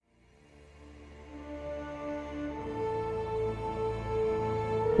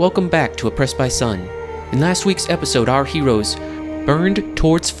welcome back to Oppressed by Sun. In last week's episode, our heroes burned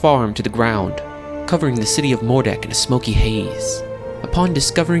Tord's farm to the ground, covering the city of Mordek in a smoky haze. Upon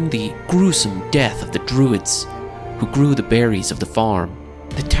discovering the gruesome death of the druids who grew the berries of the farm,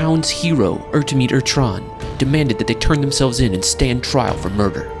 the town's hero, Ertemid Ertran, demanded that they turn themselves in and stand trial for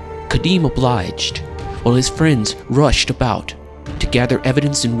murder. Kadim obliged, while his friends rushed about to gather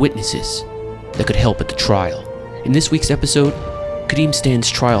evidence and witnesses that could help at the trial. In this week's episode, Kadim stands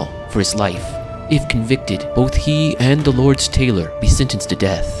trial for his life. If convicted, both he and the Lord's Tailor be sentenced to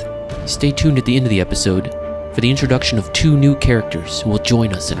death. Stay tuned at the end of the episode for the introduction of two new characters who will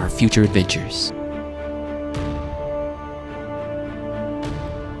join us in our future adventures.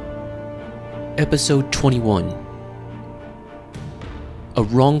 Episode 21. A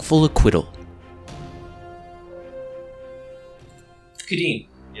Wrongful Acquittal. Kadim.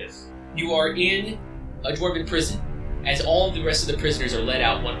 Yes. You are in a dwarven prison, as all of the rest of the prisoners are let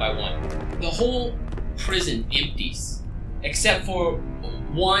out one by one. The whole prison empties, except for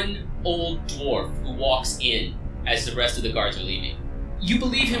one old dwarf who walks in as the rest of the guards are leaving. You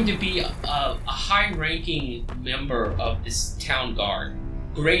believe him to be a high-ranking member of this town guard.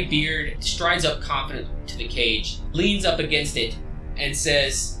 Gray beard, strides up confident to the cage, leans up against it, and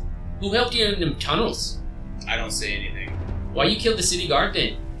says, "Who helped you in them tunnels? I don't say anything. Why you killed the city guard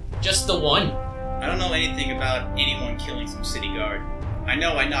then? Just the one?" I don't know anything about anyone killing some city guard. I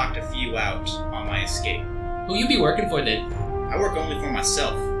know I knocked a few out on my escape. Who you be working for then? I work only for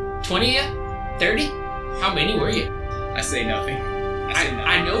myself. 20 ya? 30? How many were you? I say nothing.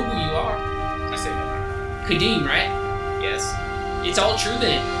 I know who you are. I say nothing. Kadim, right? Yes. It's all true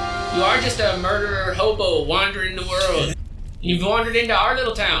then. You are just a murderer hobo wandering the world. You've wandered into our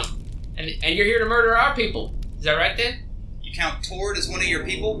little town. And you're here to murder our people. Is that right then? You count Tord as one of your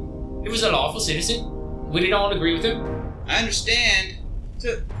people? He was a lawful citizen. We didn't all agree with him. I understand.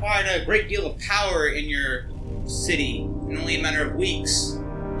 You took quite a great deal of power in your city in only a matter of weeks.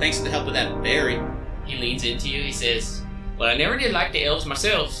 Thanks to the help of that Barry. He leans into you. He says, "Well, I never did like the elves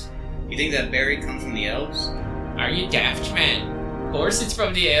myself." You think that Barry comes from the elves? Are you daft, man? Of course it's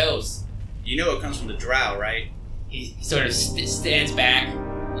from the elves. You know it comes from the drow, right? He sort of stands back,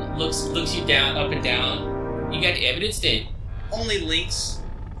 looks you down, up and down. You got the evidence then? Only links.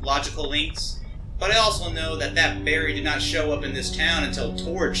 Logical links. But I also know that Barry did not show up in this town until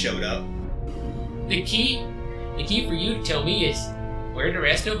Tord showed up. The key for you to tell me is, where are the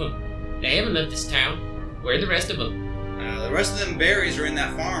rest of them? They haven't left this town. Where are the rest of them? The rest of them berries are in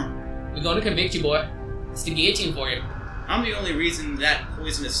that farm. We're gonna convict you, boy. It's the guillotine for you. I'm the only reason that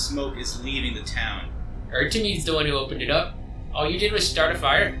poisonous smoke is leaving the town. Ertemid's the one who opened it up. All you did was start a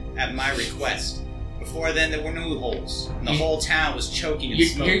fire. At my request. Before then, there were no holes, and the whole town was choking in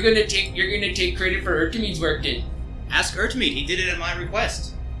smoke. You're gonna take credit for Ertemid's work, then. Ask Ertemid. He did it at my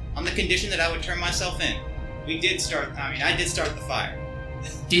request, on the condition that I would turn myself in. I did start the fire.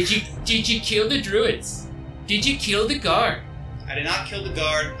 Did you kill the druids? Did you kill the guard? I did not kill the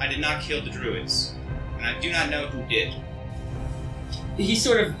guard. I did not kill the druids, and I do not know who did. He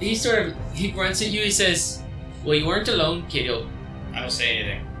grunts at you. He says, "Well, you weren't alone, kiddo." I don't say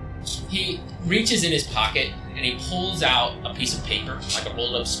anything. He reaches in his pocket and he pulls out a piece of paper, like a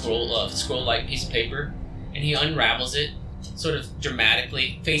rolled up scroll-like piece of paper, and he unravels it, sort of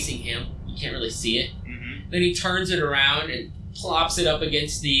dramatically, facing him. You can't really see it. Mm-hmm. Then he turns it around and plops it up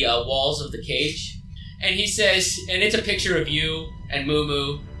against the walls of the cage. And he says, and it's a picture of you and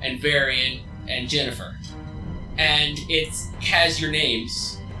Mumu and Varian and Jennifer. And it has your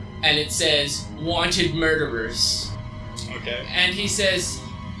names. And it says, "Wanted Murderers." Okay. And he says,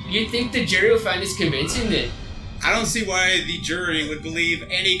 "You think the jury will find this convincing then?" I don't see why the jury would believe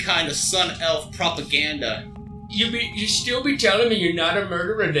any kind of sun elf propaganda. You still be telling me you're not a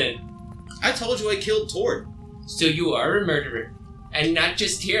murderer then? I told you I killed Tord. So you are a murderer. And not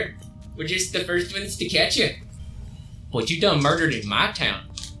just here. We're just the first ones to catch you. But you done murdered in my town.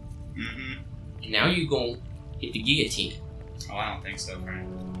 Mm-hmm. And now you gon' hit the guillotine. Oh, I don't think so, Frank.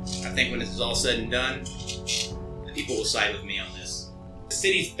 I think when this is all said and done, the people will side with me on this. The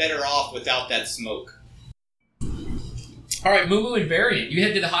city's better off without that smoke. Alright, Mumu and Varian, you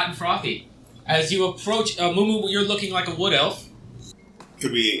head to the Hot and Frothy. As you approach, Mumu, you're looking like a wood elf.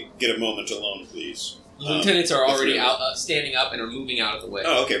 Could we get a moment alone, please? Lieutenants are already out, standing up and are moving out of the way.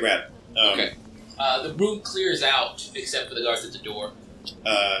 Oh, okay, rad. Okay. The room clears out, except for the guards at the door.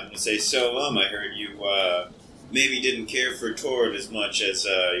 I say, I heard you, maybe didn't care for Tord as much as,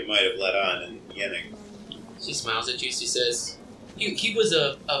 you might have let on in the beginning. She smiles at you, she says, he was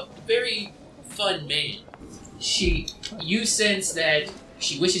a very fun man. You sense that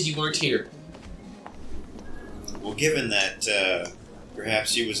she wishes you weren't here. Well, given that,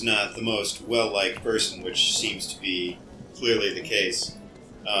 Perhaps he was not the most well-liked person, which seems to be clearly the case.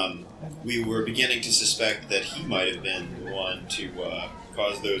 We were beginning to suspect that he might have been the one to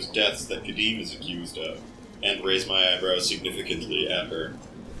cause those deaths that Kadim is accused of, and raise my eyebrows significantly at her.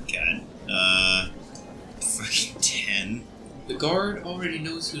 God. Fucking 10. The guard already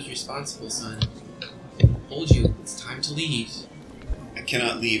knows who's responsible, son. I told you, it's time to leave. I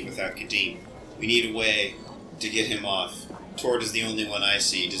cannot leave without Kadim. We need a way to get him off. Tord is the only one I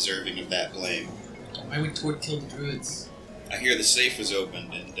see deserving of that blame. Why would Tord kill the druids? I hear the safe was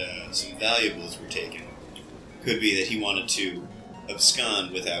opened and some valuables were taken. Could be that he wanted to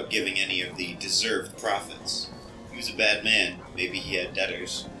abscond without giving any of the deserved profits. He was a bad man. Maybe he had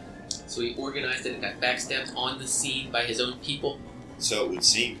debtors. So he organized it and got backstabbed on the scene by his own people? So it would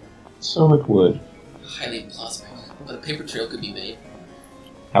seem. So it would. Highly plausible. But a paper trail could be made.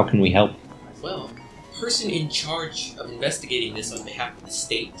 How can we help? Well, the person in charge of investigating this on behalf of the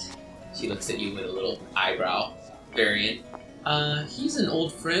state, she looks at you with a little eyebrow variant. He's an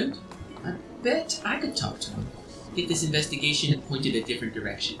old friend. I bet I could talk to him. Get this investigation pointed a different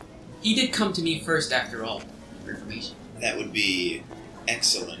direction. He did come to me first, after all, for information. That would be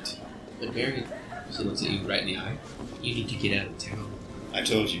excellent. But Marion, she looks at you right in the eye. You need to get out of town. I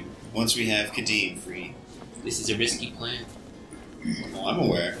told you, once we have Kadim free. This is a risky plan. Well, I'm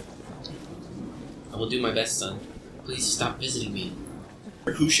aware. I will do my best, son. Please stop visiting me.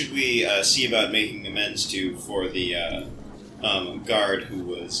 Who should we see about making amends to for the guard who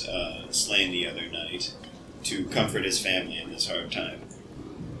was slain the other night to comfort his family in this hard time?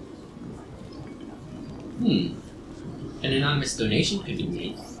 An anonymous donation could be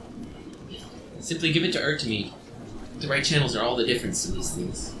made. Simply give it to Ertemid. The right channels are all the difference in these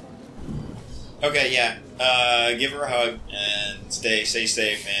things. Okay, yeah. Give her a hug and stay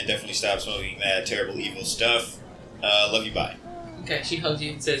safe and definitely stop smoking that terrible evil stuff. Love you, bye. Okay, she hugs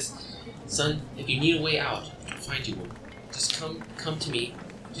you and says, son, if you need a way out, I'll find you one. Just come to me.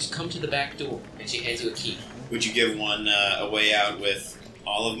 Just come to the back door. And she hands you a key. Would you give one a way out with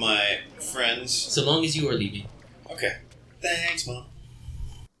all of my friends? So long as you are leaving. Okay. Thanks, Mom.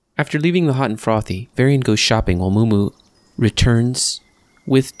 After leaving the Hot and Frothy, Varian goes shopping while Mumu returns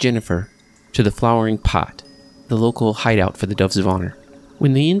with Jennifer to the Flowering Pot, the local hideout for the Doves of Honor.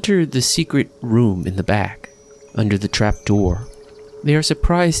 When they enter the secret room in the back, under the trap door, they are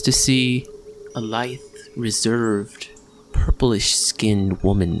surprised to see a lithe, reserved, purplish-skinned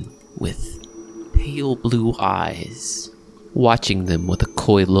woman with pale blue eyes, watching them with a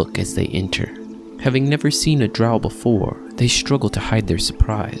coy look as they enter. Having never seen a drow before, they struggle to hide their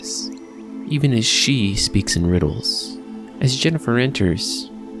surprise, even as she speaks in riddles. As Jennifer enters,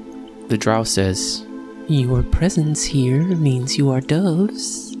 the drow says, "Your presence here means you are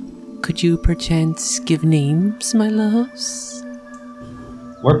doves. Could you perchance give names, my loves?"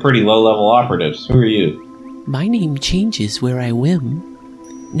 We're pretty low-level operatives. Who are you? "My name changes where I whim.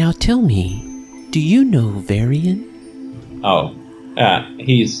 Now tell me, do you know Varian?" Oh.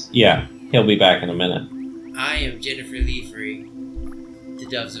 He'll be back in a minute. I am Jennifer Leafrey, the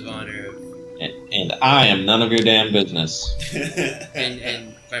Doves of Honor. And I am none of your damn business.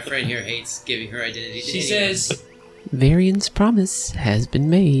 And my friend here hates giving her identity to She anyone. says, Varian's promise has been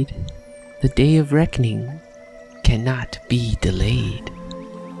made. The day of reckoning cannot be delayed.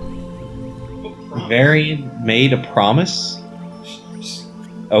 Varian made a promise?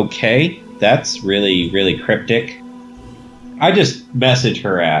 Okay, that's really, really cryptic. I just message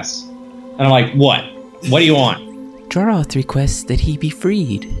her ass. And I'm like, what? What do you want? Draroth requests that he be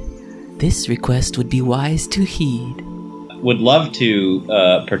freed. This request would be wise to heed. Would love to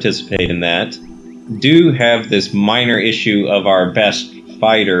participate in that. Do have this minor issue of our best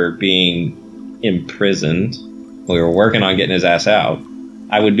fighter being imprisoned. We were working on getting his ass out.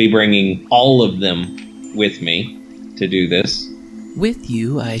 I would be bringing all of them with me to do this. With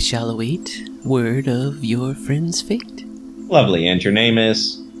you I shall await word of your friend's fate. Lovely, and your name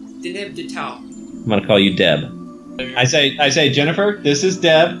is? Deneb Detal. I'm gonna call you Deb. I say Jennifer, this is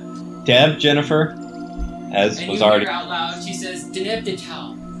Deb. Deb, Jennifer. As and was you already. hear out loud, she says, Deneb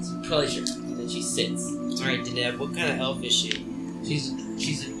Detal. It's a pleasure. And then she sits. Alright, Deneb, what kind of elf is she? She's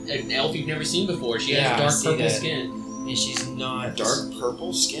an elf you've never seen before. She Yeah, I has dark see purple that. skin. And she's not... Dark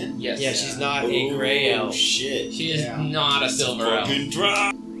purple skin? Yes. Yeah, she's not a gray elf. Shit. She is not a silver elf. Fucking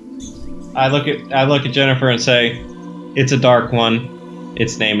drop. I look at Jennifer and say, it's a dark one.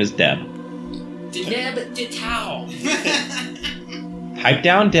 Its name is Deb. Deneb Detal. Pipe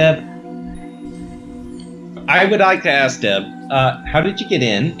down, Deb. I would like to ask Deb, how did you get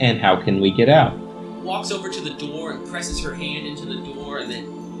in and how can we get out? Walks over to the door and presses her hand into the door and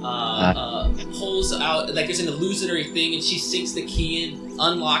then pulls out, like there's an illusionary thing, and she sinks the key in,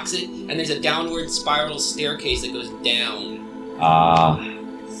 unlocks it, and there's a downward spiral staircase that goes down.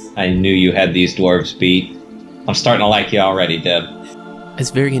 I knew you had these dwarves beat. I'm starting to like you already, Deb.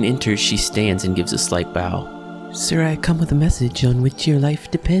 As Varian enters, she stands and gives a slight bow. Sir, I come with a message on which your life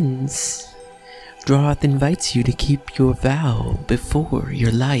depends. Droth invites you to keep your vow before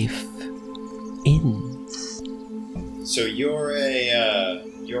your life ends. So you're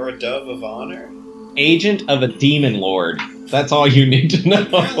a dove of honor? Agent of a demon lord. That's all you need to know.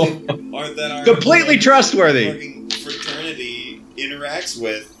 Apparently, aren't that our Completely trustworthy. fucking fraternity interacts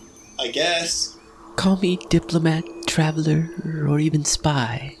with, I guess. Call me diplomat, traveler, or even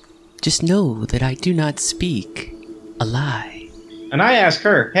spy. Just know that I do not speak a lie. And I ask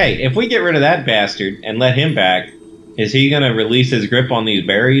her, hey, if we get rid of that bastard and let him back, is he gonna release his grip on these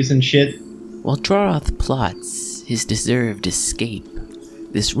berries and shit? While Droth plots his deserved escape,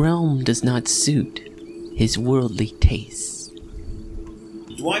 this realm does not suit his worldly tastes.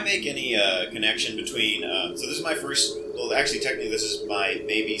 Do I make any connection between... so this is my first... Well, actually, technically, this is my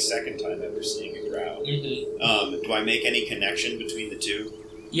maybe second time ever seeing a drow. Mm-hmm. Do I make any connection between the two?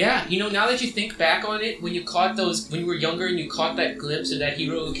 Yeah, now that you think back on it, when you were younger and you caught that glimpse of that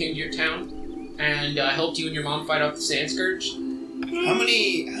hero who came to your town and helped you and your mom fight off the Sand Scourge. How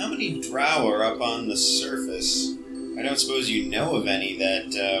many drow are up on the surface? I don't suppose you know of any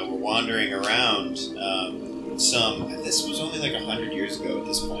that were wandering around. This was only like 100 years ago at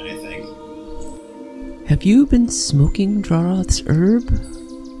this point, I think. Have you been smoking Droth's herb?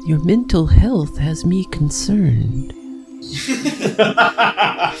 Your mental health has me concerned. Maybe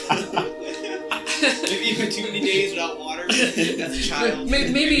you went too many days without water as a child.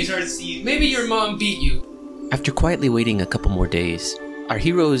 Maybe your mom beat you. After quietly waiting a couple more days, our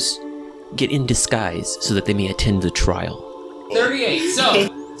heroes get in disguise so that they may attend the trial. 38. So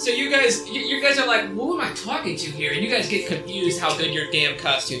you guys are like, who am I talking to here? And you guys get confused how good your damn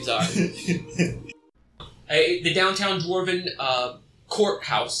costumes are. The downtown dwarven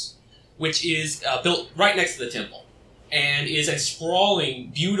courthouse, which is built right next to the temple, and is a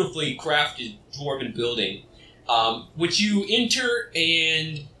sprawling, beautifully crafted dwarven building, which you enter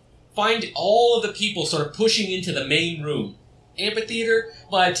and find all of the people sort of pushing into the main room. Amphitheater,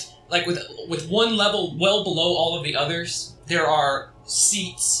 but like with one level well below all of the others, there are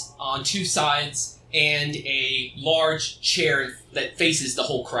seats on two sides and a large chair that faces the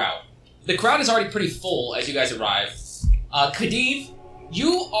whole crowd. The crowd is already pretty full as you guys arrive. Khedive,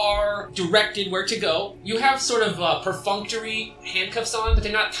 you are directed where to go. You have sort of perfunctory handcuffs on, but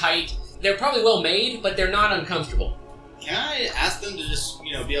they're not tight. They're probably well made, but they're not uncomfortable. Can I ask them to just,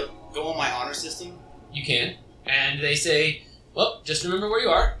 be able to go on my honor system? You can. And they say, well, just remember where you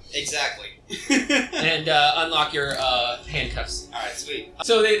are. Exactly. And unlock your handcuffs. Alright, sweet.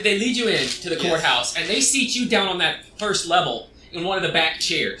 So they lead you in to the courthouse, and they seat you down on that first level in one of the back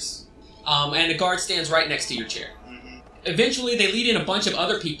chairs. And a guard stands right next to your chair. Mm-hmm. Eventually, they lead in a bunch of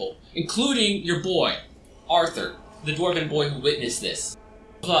other people, including your boy, Arthur, the dwarven boy who witnessed this.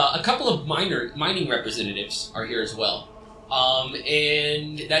 A couple of mining representatives are here as well.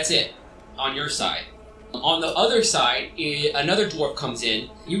 And that's it on your side. On the other side, another dwarf comes in.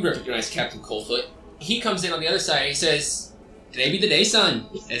 You recognize Captain Coldfoot. He comes in on the other side. He says, "Today be the day, son,"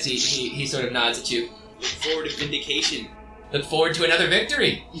 as he sort of nods at you. Look forward to vindication. Look forward to another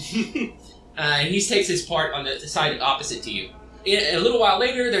victory. And he takes his part on the side opposite to you. A little while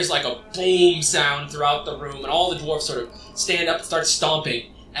later, there's like a boom sound throughout the room, and all the dwarves sort of stand up and start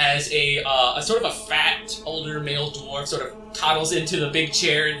stomping as a sort of a fat, older male dwarf sort of toddles into the big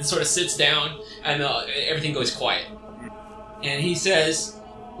chair and sort of sits down, and everything goes quiet. And he says,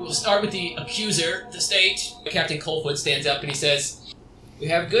 "We'll start with the accuser, the state." Captain Coldfoot stands up and he says, "We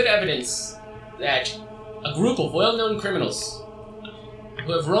have good evidence that a group of well-known criminals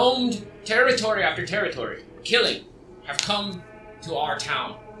who have roamed territory after territory, killing, have come to our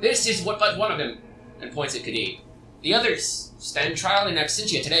town. This is but one of them," and points at Khedive. "The others stand trial in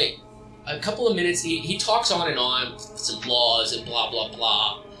Absentia today." A couple of minutes, he talks on and on, some laws and blah, blah,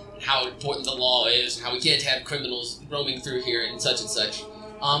 blah, and how important the law is, and how we can't have criminals roaming through here and such and such.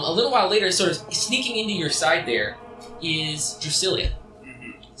 A little while later, sort of sneaking into your side there, is Drusilla.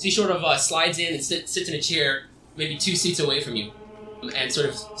 Mm-hmm. So he sort of slides in and sits in a chair, maybe 2 seats away from you, and sort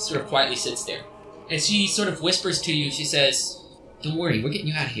of quietly sits there. And she sort of whispers to you, she says, "Don't worry, we're getting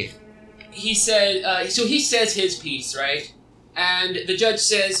you out of here." He said, so he says his piece, right? And the judge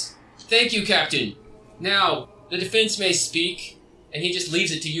says, "Thank you, Captain. Now, the defense may speak," and he just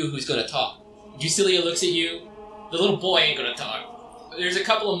leaves it to you who's going to talk. Drusilla looks at you. The little boy ain't going to talk. There's a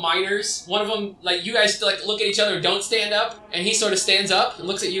couple of miners. One of them, like, you guys like look at each other and don't stand up, and he sort of stands up and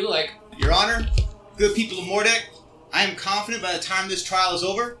looks at you like, Your Honor, good people of Mordek, I am confident by the time this trial is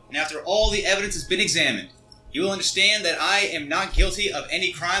over, and after all the evidence has been examined, you will understand that I am not guilty of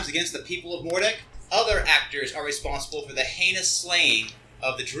any crimes against the people of Mordek. Other actors are responsible for the heinous slaying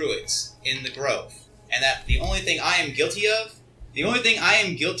of the druids in the grove, and that the only thing I am guilty of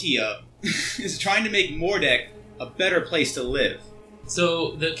is trying to make Mordek a better place to live.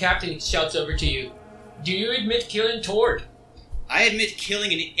 So the captain shouts over to you, do you admit killing Tord? I admit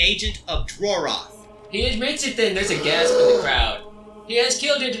killing an agent of Droroth. He admits it then. There's a gasp in the crowd. He has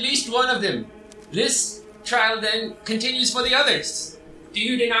killed at least one of them. This trial then continues for the others. Do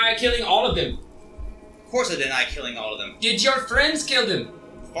you deny killing all of them? Of course I deny killing all of them. Did your friends kill them?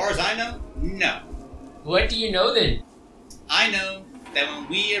 As far as I know, no. What do you know then? I know that when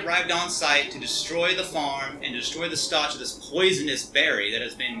we arrived on site to destroy the farm and destroy the stocks of this poisonous berry that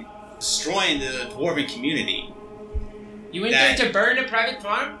has been destroying the dwarven community. You went there to burn a private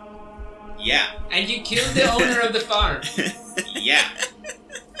farm? Yeah. And you killed the owner of the farm? Yeah.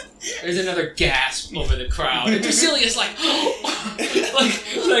 There's another gasp over the crowd. And Drusilia's like,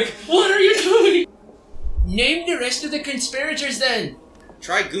 like, what are you doing? Name the rest of the conspirators then.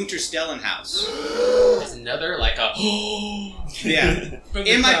 Try Gunter Stellenhouse. There's another, like a, Yeah. from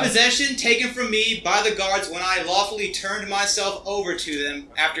the In my crowd. possession, taken from me by the guards when I lawfully turned myself over to them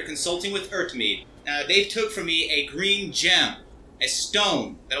after consulting with Ertmead. They took from me a green gem, a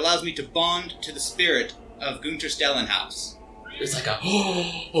stone that allows me to bond to the spirit of Gunter Stellenhouse. There's like a,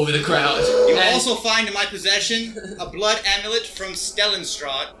 over the crowd. You will And- also find in my possession a blood amulet from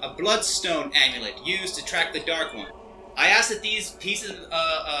Stellenstrad, a bloodstone amulet used to track the Dark One. I ask that these pieces,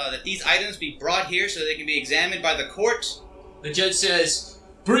 that these items be brought here so they can be examined by the court. The judge says,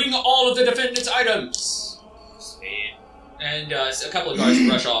 bring all of the defendant's items. And a couple of guards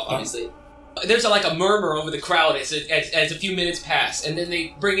brush off, obviously. There's like a murmur over the crowd as a few minutes pass, and then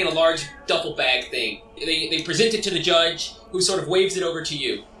they bring in a large duffel bag thing. They present it to the judge, who sort of waves it over to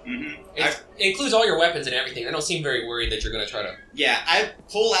you. Mm-hmm. It includes all your weapons and everything. They don't seem very worried that you're going to try to... Yeah, I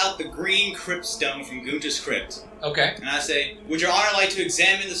pull out the green crypt stone from Gunter's crypt, Okay. and I say, "Would Your Honor like to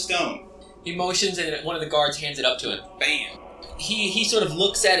examine the stone?" He motions, and one of the guards hands it up to him. Bam. He sort of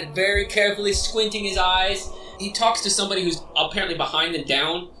looks at it very carefully, squinting his eyes. He talks to somebody who's apparently behind and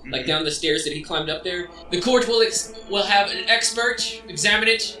down, like down the stairs that he climbed up there. The court will have an expert examine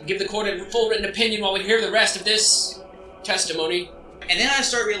it, give the court a full written opinion while we hear the rest of this testimony. And then I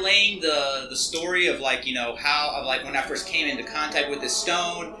start relaying the story of how when I first came into contact with this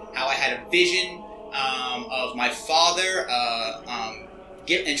stone, how I had a vision of my father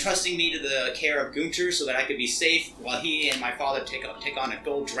entrusting me to the care of Gunter so that I could be safe while he and my father take on a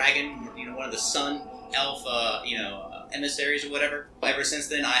gold dragon, one of the sun elf emissaries or whatever. Ever since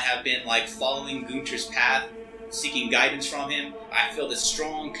then, I have been following Gunter's path, seeking guidance from him. I feel this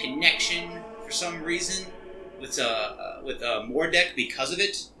strong connection for some reason with Mordek because of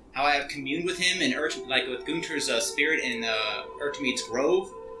it. How I have communed with him and with Gunter's spirit in Ertmead's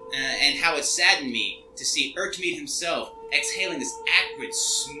grove, and how it saddened me to see Ertmead himself exhaling this acrid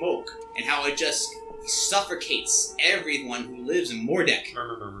smoke, and how it just suffocates everyone who lives in Mordek.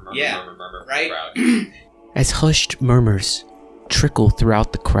 Yeah, right? As hushed murmurs trickle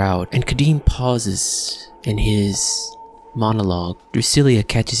throughout the crowd, and Kadim pauses in his monologue, Drusilia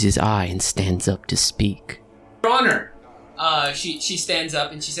catches his eye and stands up to speak. Your Honor, she stands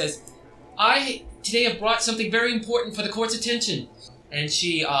up and she says, I today have brought something very important for the court's attention. And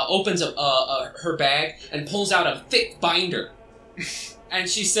she opens her bag and pulls out a thick binder. And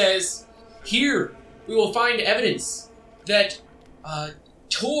she says, here we will find evidence that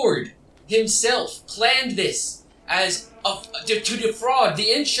Tord himself planned this as to defraud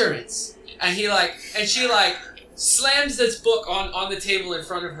the insurance. And she slams this book on the table in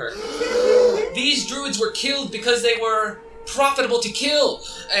front of her. These druids were killed because they were profitable to kill.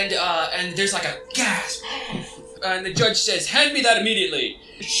 And there's like a gasp. And the judge says, hand me that immediately.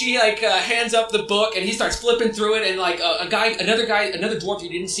 She hands up the book, and he starts flipping through it, and another dwarf you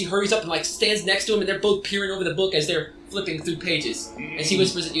didn't see hurries up and stands next to him, and they're both peering over the book as they're flipping through pages. And she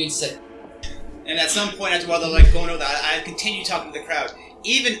whispers at you and says, and at some point, after while they're going over that, I continue talking to the crowd.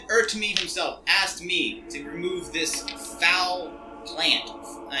 Even Ertmead himself asked me to remove this foul plant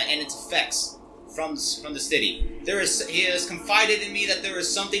and its effects from the city. He has confided in me that there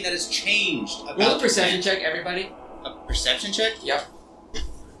is something that has changed about roll a the perception plant. check, everybody. A perception check? Yep.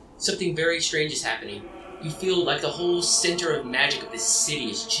 Something very strange is happening. You feel like the whole center of magic of this city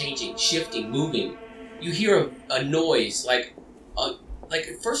is changing, shifting, moving. You hear a noise, like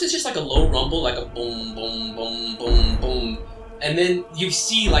at first it's just like a low rumble, like a boom, boom, boom, boom, boom. and then you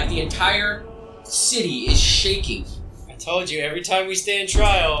see like the entire city is shaking. I told you, every time we stand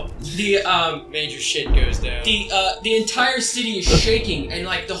trial, The major shit goes down. the entire city is shaking, and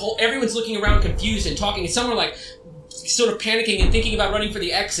like everyone's looking around confused and talking, and some are like sort of panicking and thinking about running for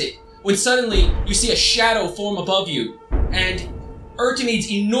the exit. When suddenly you see a shadow form above you, and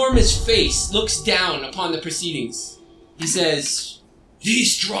Ertemid's enormous face looks down upon the proceedings. He says,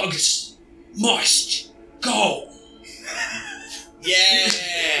 "These drugs must go." Yeah.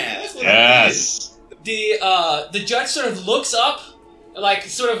 That's what Yes. The judge sort of looks up, like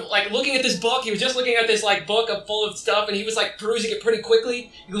sort of like looking at this book. He was just looking at this like book full of stuff, and he was like perusing it pretty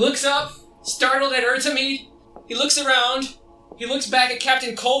quickly. He looks up, startled at Ertemid. He looks around. He looks back at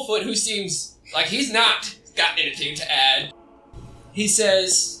Captain Coldfoot, who seems like he's not got anything to add. He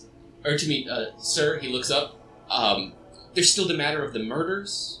says, "Ertemid, sir," he looks up, "there's still the matter of the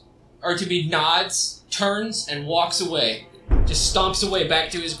murders." Ertemid nods, turns, and walks away. Just stomps away back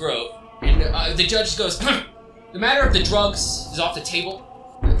to his grove. And the judge goes, "The matter of the drugs is off the table."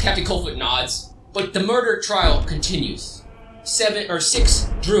 Captain Coldfoot nods. But the murder trial continues. 6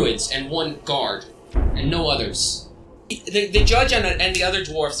 druids and 1 guard, and no others. The judge and the other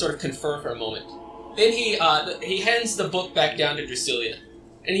dwarf sort of confer for a moment. Then he hands the book back down to Drasilia,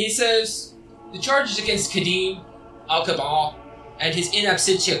 and he says, "The charges against Kadim, Al-Kabal, and his in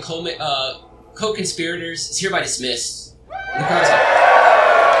absentia co-conspirators is hereby dismissed." And the crowd's like,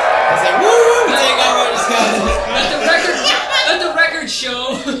 It's like, woo! We take off our disguises. let the record show.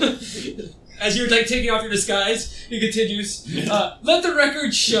 As you're like taking off your disguise, he continues. Let the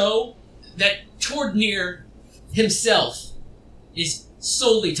record show that Tordnir himself is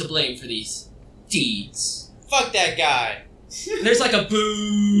solely to blame for these deeds. Fuck that guy. And there's like a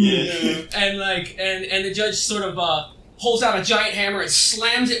boo, Yeah. and the judge sort of pulls out a giant hammer and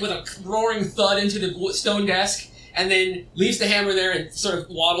slams it with a roaring thud into the stone desk, and then leaves the hammer there and sort of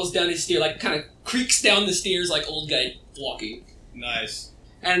waddles down his stair, like kind of creaks down the stairs like old guy walking. Nice.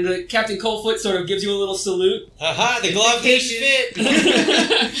 And Captain Coldfoot sort of gives you a little salute. Haha, the glove didn't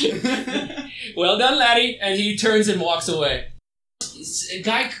fit. Well done, laddie. And he turns and walks away. A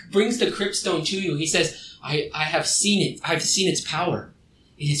guy brings the cryptstone to you. He says, I have seen it. I've seen its power.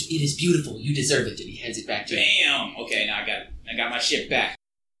 It is beautiful. You deserve it. And he hands it back to you. Bam. Okay, now I got my shit back.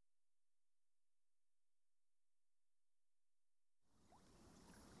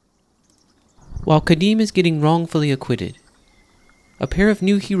 While Kadim is getting wrongfully acquitted, a pair of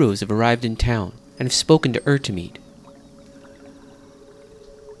new heroes have arrived in town and have spoken to Ertemid.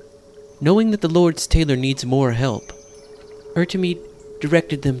 Knowing that the Lord's tailor needs more help, Ertemid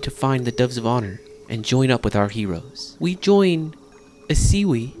directed them to find the Doves of Honor and join up with our heroes. We join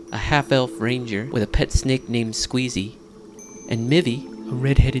Asiwi, a half-elf ranger with a pet snake named Squeezy, and Mivy, a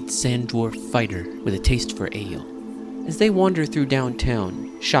red-headed sand dwarf fighter with a taste for ale, as they wander through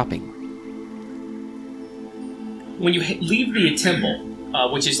downtown, shopping. When you leave the temple,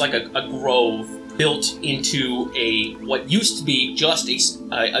 which is like a grove built into what used to be just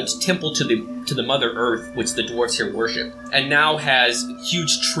a temple to the Mother Earth, which the dwarves here worship, and now has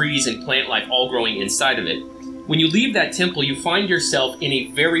huge trees and plant life all growing inside of it. When you leave that temple, you find yourself in a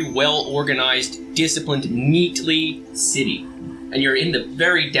very well-organized, disciplined, neatly city, and you're in the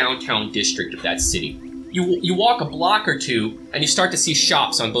very downtown district of that city. You walk a block or two, and you start to see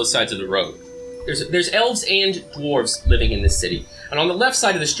shops on both sides of the road. There's elves and dwarves living in this city. And on the left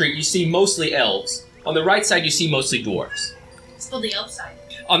side of the street, you see mostly elves. On the right side, you see mostly dwarves. Still the elf side.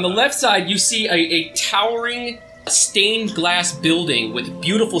 On the left side, you see a towering stained glass building with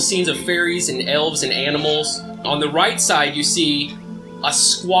beautiful scenes of fairies and elves and animals. On the right side, you see a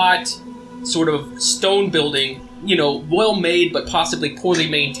squat sort of stone building, well made but possibly poorly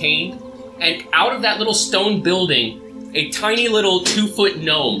maintained. And out of that little stone building, a tiny little 2-foot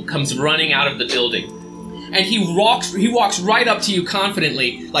gnome comes running out of the building. And he walks right up to you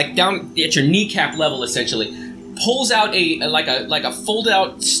confidently, like down at your kneecap level essentially, pulls out a folded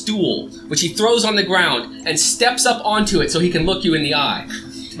out stool, which he throws on the ground, and steps up onto it so he can look you in the eye.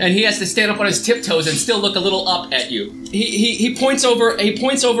 And he has to stand up on his tiptoes and still look a little up at you. He points over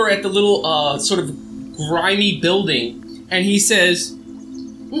at the little sort of grimy building, and he says,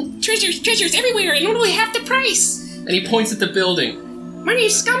 treasures everywhere, and only half the price. And he points at the building. My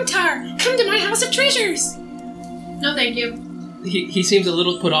name's Scumtar. Come to my house of treasures. No, thank you. He seems a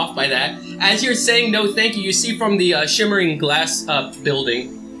little put off by that. As you're saying no thank you, you see from the shimmering glass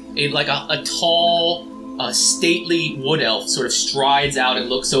building a tall, stately wood elf sort of strides out and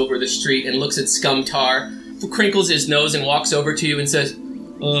looks over the street and looks at Scumtar, who crinkles his nose and walks over to you and says,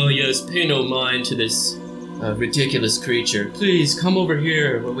 "Oh yes, pay no mind to this ridiculous creature. Please come over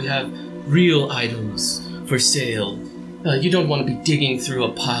here where we have real items for sale." You don't want to be digging through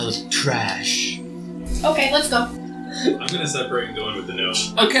a pile of trash. Okay, let's go. I'm gonna separate and go in with the gnome.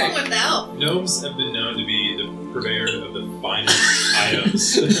 Okay. What the hell? Gnomes have been known to be the purveyor of the finest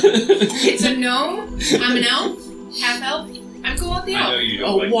items. It's a gnome. I'm an elf. Half elf. I'm cool with the I know elf. you A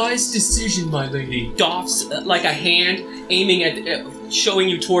don't like wise decision, my lady. Doffs like a hand aiming at, showing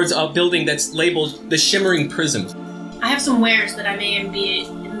you towards a building that's labeled the Shimmering Prism. I have some wares that I may be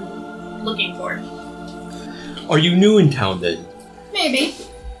looking for. Are you new in town then? Maybe.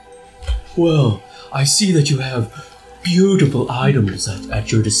 Well, I see that you have beautiful items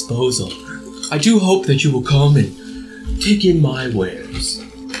at your disposal. I do hope that you will come and take in my wares.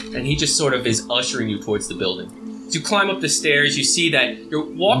 And he just sort of is ushering you towards the building. As you climb up the stairs, you see that you're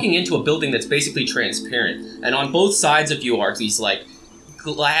walking into a building that's basically transparent. And on both sides of you are these, like,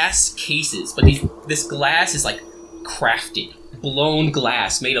 glass cases. But this glass is, like, crafted. Blown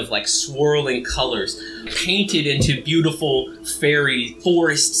glass made of, like, swirling colors. Painted into beautiful fairy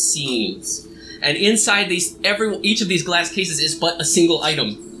forest scenes. And inside each of these glass cases is but a single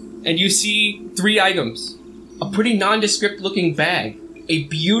item. And you see 3 items. A pretty nondescript looking bag. A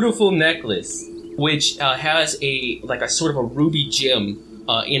beautiful necklace, which has a sort of a ruby gem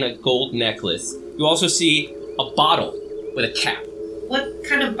in a gold necklace. You also see a bottle with a cap. What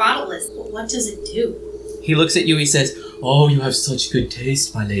kind of bottle is it? What does it do? He looks at you, he says, "Oh, you have such good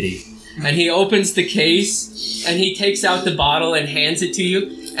taste, my lady." And he opens the case, and he takes out the bottle and hands it to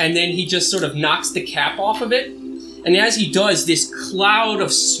you. And then he just sort of knocks the cap off of it. And as he does, this cloud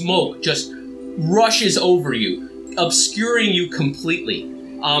of smoke just rushes over you, obscuring you completely.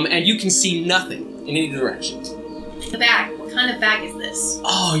 And you can see nothing in any direction. The bag. What kind of bag is this?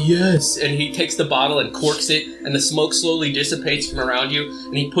 Oh, yes. And he takes the bottle and corks it, and the smoke slowly dissipates from around you.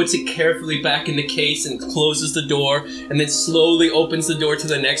 And he puts it carefully back in the case and closes the door, and then slowly opens the door to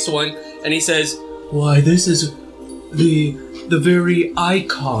the next one. And he says, "Why, this is the very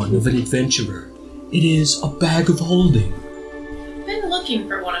icon of an adventurer. It is a bag of holding." I've been looking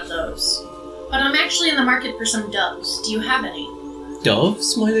for one of those. But I'm actually in the market for some doves. Do you have any?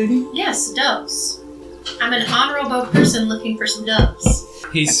 Doves, my lady? Yes, doves. I'm an honorable person looking for some doves.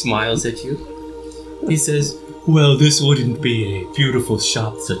 He smiles at you. He says, "Well, this wouldn't be a beautiful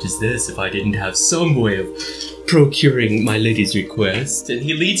shop such as this if I didn't have some way of procuring my lady's request." And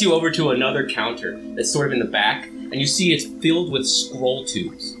he leads you over to another counter that's sort of in the back, and you see it's filled with scroll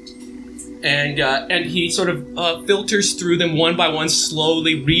tubes. And he sort of filters through them one by one,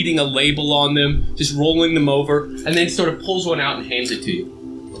 slowly reading a label on them, just rolling them over, and then sort of pulls one out and hands it to you.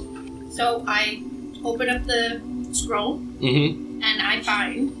 So I open up the scroll, Mm-hmm. and I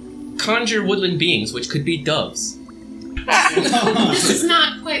find... Conjure woodland beings, which could be doves. This is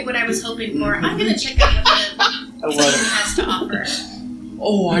not quite what I was hoping for. I'm going to check out what the team has to offer.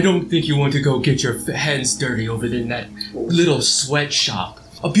 Oh, I don't think you want to go get your hands dirty over in that little sweatshop.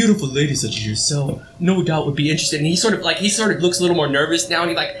 A beautiful lady such as yourself, no doubt would be interested. And he sort of looks a little more nervous now,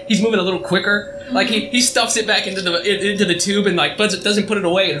 and he's moving a little quicker. Like he stuffs it back into the tube and doesn't put it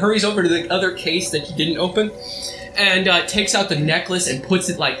away, and hurries over to the other case that he didn't open, and takes out the necklace and puts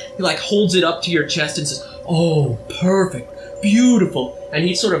it he holds it up to your chest and says, "Oh, perfect, beautiful." And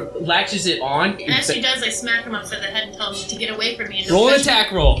he sort of latches it on. As he does, I smack him upside the head and tell him to get away from me. And Roll an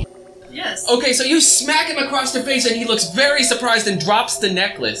attack roll. Yes. Okay, so you smack him across the face, and he looks very surprised and drops the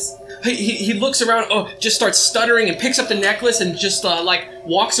necklace. He looks around, just starts stuttering and picks up the necklace and just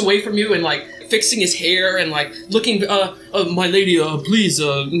walks away from you and fixing his hair and looking. My lady, please.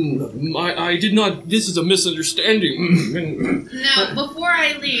 I did not. This is a misunderstanding. Now, before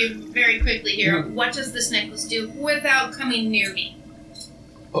I leave, very quickly here, what does this necklace do without coming near me?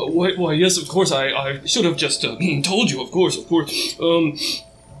 Why, yes, of course. I should have just told you. Of course.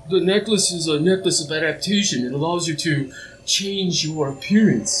 The necklace is a necklace of adaptation. It allows you to change your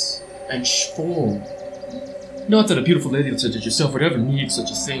appearance and form. Not that a beautiful lady such as yourself would ever need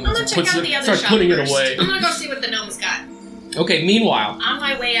such a thing. I'm gonna check out the other start shop putting first. it away. I'm gonna go see what the gnome's got. Okay, meanwhile. On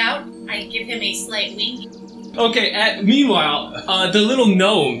my way out, I give him a slight wink. Okay, meanwhile, the little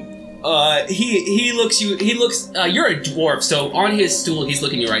gnome, he looks, you're a dwarf, so on his stool, he's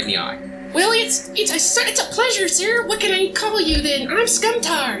looking you right in the eye. "Well, it's a pleasure, sir. What can I call you then? I'm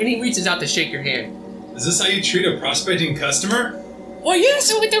Scumtar." And he reaches out to shake your hand. Is this how you treat a prospecting customer? "Oh,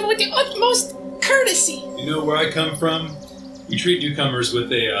 yes, with the utmost courtesy." You know where I come from? We treat newcomers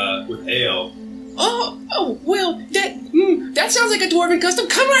with ale. Oh, well, that sounds like a dwarven custom.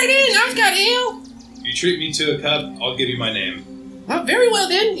 Come right in, I've got ale. If you treat me to a cup, I'll give you my name. Very well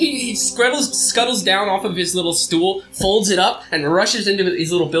then. He scuttles down off of his little stool, folds it up, and rushes into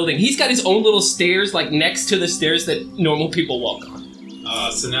his little building. He's got his own little stairs, next to the stairs that normal people walk on.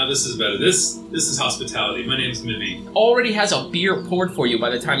 So now this is better. This is hospitality. My name's Mibby. Already has a beer poured for you by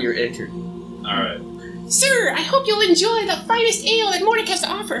the time you're entered. Alright. Sir, I hope you'll enjoy the finest ale that Mordek has to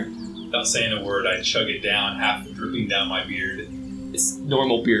offer. Without saying a word, I chug it down, half dripping down my beard. It's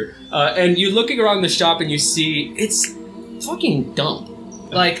normal beer. And you're looking around the shop and you see it's fucking dump.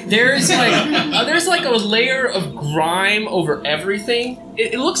 Like there's like a layer of grime over everything.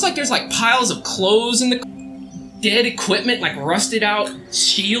 It looks like there's like piles of clothes in the dead equipment, like rusted out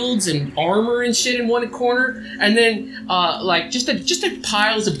shields and armor and shit in one corner, and then like just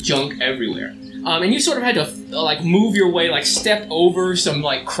piles of junk everywhere. And you sort of had to like move your way, like step over some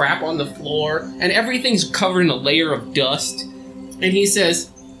like crap on the floor, and everything's covered in a layer of dust. And he says,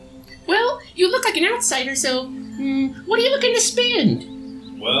 "Well, you look like an outsider, so what are you looking to spend?"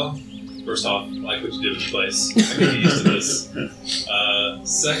 Well, first off, I like what you did with the place. I can get used to this.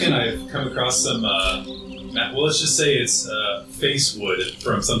 Second, I've come across some, well, let's just say it's face wood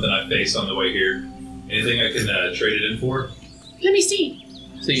from something I faced on the way here. Anything I can trade it in for? Let me see.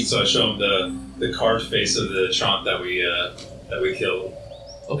 So I show him the carved face of the chomp that we killed.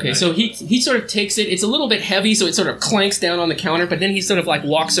 Okay, so he sort of takes it. It's a little bit heavy, so it sort of clanks down on the counter. But then he sort of like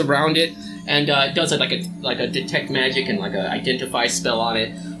walks around it and does like a detect magic and like a identify spell on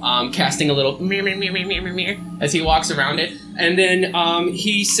it, casting a little mirror as he walks around it. And then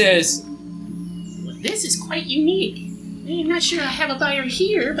he says, "This is quite unique. I'm not sure I have a buyer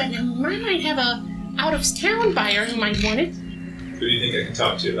here, but I might have a out-of-town buyer who might want it." Who do you think I can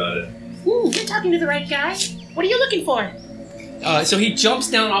talk to about it? Ooh, you're talking to the right guy. What are you looking for? So he jumps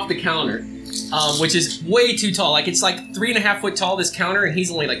down off the counter, which is way too tall. Like it's like 3.5 foot tall, this counter, and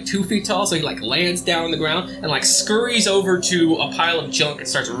he's only like 2 feet tall. So he like lands down on the ground and like scurries over to a pile of junk and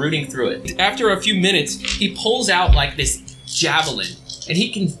starts rooting through it. After a few minutes, he pulls out like this javelin, and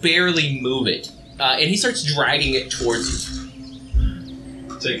he can barely move it. And he starts dragging it towards you.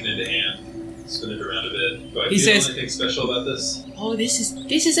 Taking it in hand. Spin it around a bit. Do I He feel says- anything special about this? Oh, this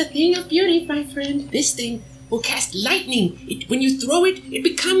is a thing of beauty, my friend. This thing will cast lightning. When you throw it, it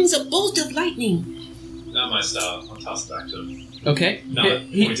becomes a bolt of lightning. Not my style. I'll toss it back to him. Okay. Not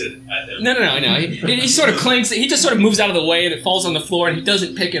pointed at him. No. He sort of clanks it. He just sort of moves out of the way and it falls on the floor and he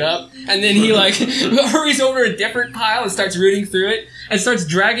doesn't pick it up. And then he like hurries over a different pile and starts rooting through it and starts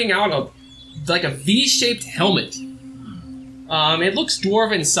dragging out a V-shaped helmet. It looks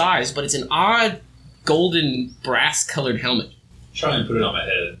dwarven size, but it's an odd golden brass-colored helmet. Try and put it on my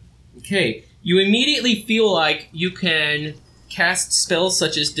head. Okay. You immediately feel like you can cast spells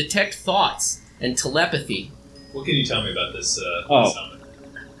such as Detect Thoughts and Telepathy. What can you tell me about this Oh. helmet?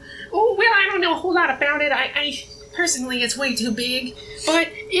 Oh, well, I don't know a whole lot about it. I personally, it's way too big. But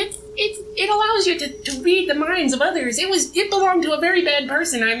it allows you to read the minds of others. It belonged to a very bad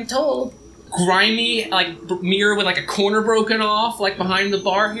person, I'm told. Grimy, like, mirror with, like, a corner broken off, like, behind the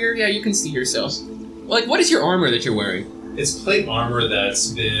bar here. Yeah, you can see yourself. Like, what is your armor that you're wearing? It's plate armor that's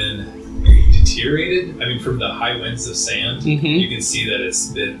been deteriorated. I mean, from the high winds of sand, you can see that it's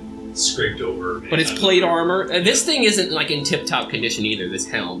been scraped over. But it's plate armor. This thing isn't, like, in tip-top condition either, this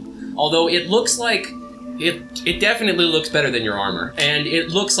helm. Although it looks like... It definitely looks better than your armor. And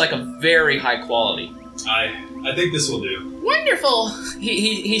it looks like a very high quality. I think this will do. Wonderful.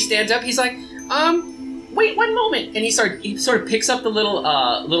 He stands up. He's like, wait 1 moment, and he sort of picks up the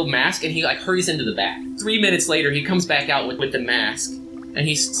little mask, and he like hurries into the back. 3 minutes later, he comes back out with the mask, and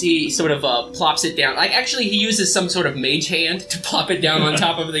he sort of plops it down. Like actually, he uses some sort of mage hand to plop it down on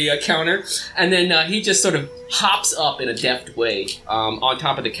top of the counter, and then he just sort of hops up in a deft way on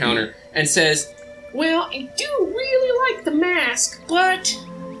top of the counter and says, Well, I do really like the mask, but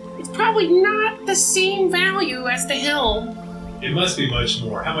it's probably not the same value as the helm. It must be much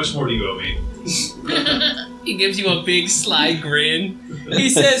more. How much more do you owe me? He gives you a big sly grin. He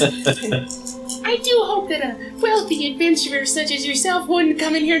says, I do hope that a wealthy adventurer such as yourself wouldn't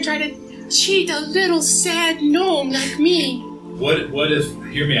come in here and try to cheat a little sad gnome like me. What if,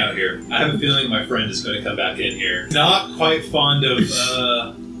 hear me out here, I have a feeling my friend is going to come back in here. Not quite fond of,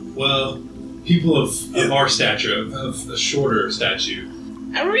 people of our stature, of a shorter stature.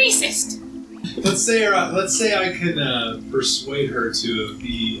 A racist. Let's say I can persuade her to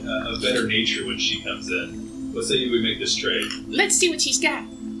be a better nature when she comes in. Let's say we make this trade. Let's see what she's got.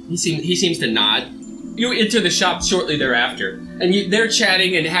 he seems to nod. You enter the shop shortly thereafter, and they're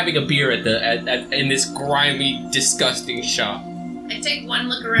chatting and having a beer in this grimy, disgusting shop. I take one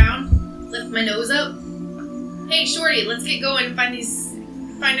look around, lift my nose up. Hey, Shorty, let's get going and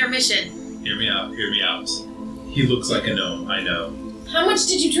find our mission. Hear me out. He looks like a gnome, I know. How much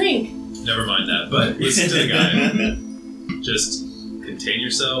did you drink? Never mind that, but listen to the guy. Just contain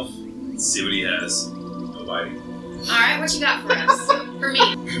yourself, see what he has. No biting. Alright, what you got for us? For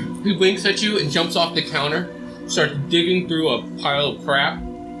me. He winks at you and jumps off the counter, starts digging through a pile of crap,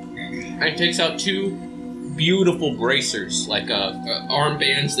 and takes out 2 beautiful bracers, like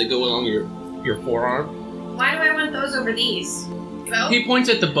armbands that go along your forearm. Why do I want those over these? So? He points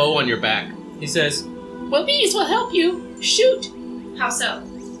at the bow on your back. He says, Well, these will help you shoot. How so?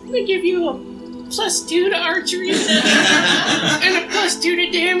 They give you a +2 to archery and a +2 to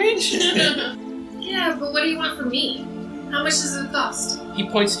damage. Yeah, but what do you want from me? How much does it cost? he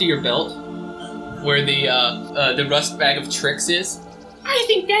points to your belt, where the rust bag of tricks is. I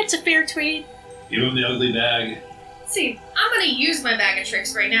think that's a fair trade. Give him the ugly bag. See, I'm gonna use my bag of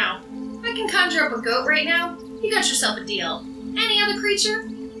tricks right now. I can conjure up a goat right now. You got yourself a deal. Any other creature?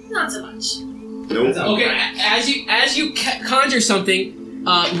 Not so much. Nope. Okay, as you conjure something,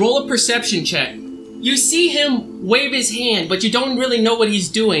 roll a perception check. You see him wave his hand, but you don't really know what he's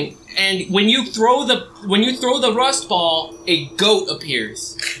doing. And when you throw the rust ball, a goat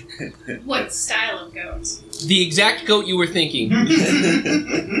appears. What style of goat? The exact goat you were thinking.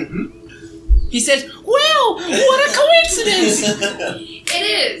 He says, Well, what a coincidence! It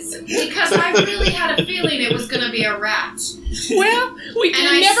is, because I really had a feeling it was gonna be a rat. Well, we And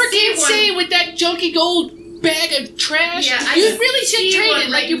I never see can one- say with that junky gold bag of trash. Yeah, I you just really see should trade one it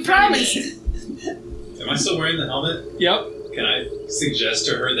right like you in front of promised. me. Am I still wearing the helmet? "Yep." Can I suggest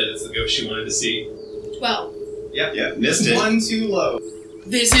to her that it's the ghost she wanted to see? 12. Yeah, missed it. One too low.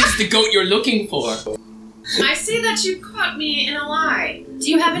 This is the goat you're looking for. I see that you caught me in a lie. Do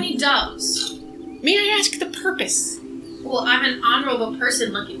you have any doves? May I ask the purpose? Well, I'm an honorable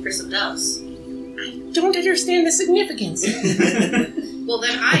person looking for some doves. Don't understand the significance. Well,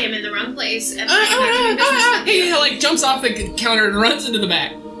 then I am in the wrong place, and I'm not doing business with He you. like jumps off the counter and runs into the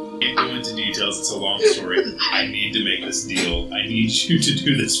back. Can't go into details, it's a long story. I need to make this deal. I need you to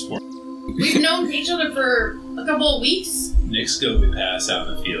do this for me. We've known each other for a couple of weeks. Next go we pass out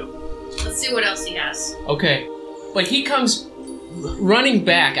in the field. Let's see what else he has. Okay, but he comes running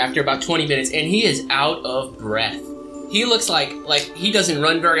back after about 20 minutes, and he is out of breath. He looks like he doesn't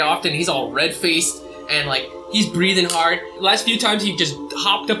run very often. He's all red-faced, and like he's breathing hard. The last few times he just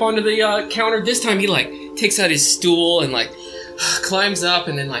hopped up onto the counter. This time he like takes out his stool and like climbs up,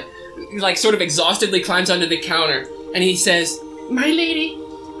 and then like sort of exhaustedly climbs onto the counter, and he says, My lady,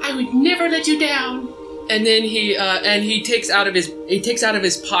 I would never let you down. and then he takes out of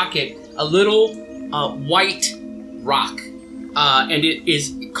his pocket a little white rock, and it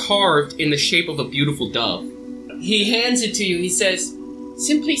is carved in the shape of a beautiful dove. He hands it to you. He says,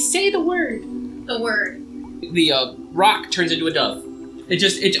 Simply say the word. The word. the rock turns into a dove.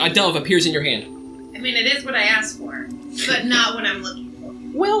 A dove appears in your hand. I mean, it is what I asked for, but not what I'm looking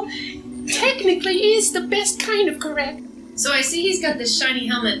for. Well, technically is the best kind of correct. So I see he's got this shiny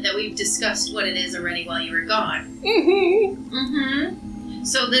helmet that we've discussed what it is already while you were gone. Mm-hmm. Mm-hmm.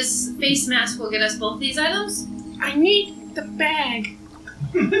 So this face mask will get us both these items? I need the bag.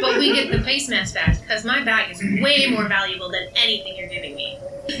 But we get the face mask back, because my bag is way more valuable than anything you're giving me.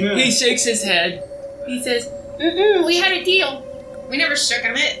 He shakes his head. He says, we had a deal. We never shook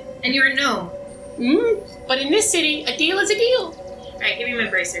on it, and you're a gnome. But in this city, a deal is a deal. Alright, give me my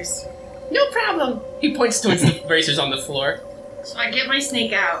bracers. No problem. He points towards the bracers on the floor. So I get my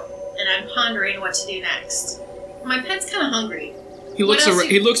snake out, and I'm pondering what to do next. My pet's kind of hungry. He looks What else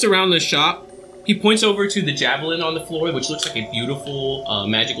he looks around the shop. He points over to the javelin on the floor, which looks like a beautiful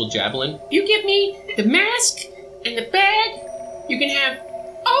magical javelin. You give me the mask and the bag. You can have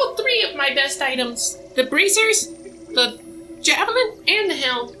all 3 of my best items. The bracers, the javelin, and the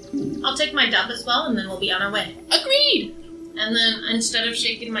helm. I'll take my dove as well, and then we'll be on our way. Agreed. And then instead of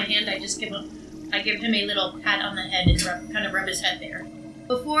shaking my hand, I give him a little pat on the head and kind of rub his head there.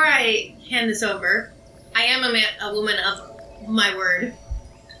 Before I hand this over, I am a woman of my word.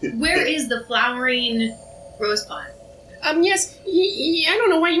 Where is the flowering rose pot? Yes, I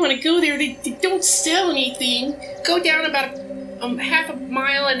don't know why you want to go there. They don't sell anything. Go down about half a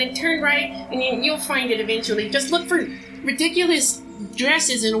mile and then turn right, and you'll find it eventually. Just look for ridiculous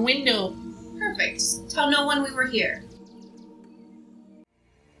dresses in a window. Perfect. Just tell no one we were here.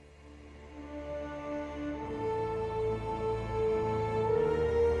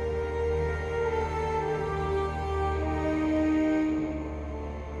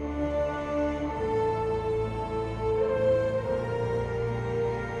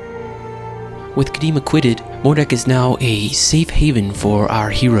 With Kadim acquitted, Mordek is now a safe haven for our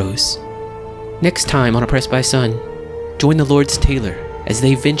heroes. Next time on Oppressed by Sun, join the Lord's Tailor as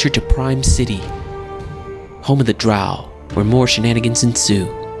they venture to Prime City, home of the Drow, where more shenanigans ensue.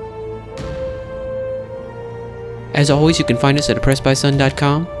 As always, you can find us at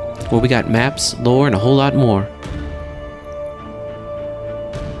oppressedbysun.com, where we got maps, lore, and a whole lot more.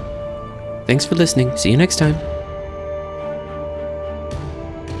 Thanks for listening. See you next time.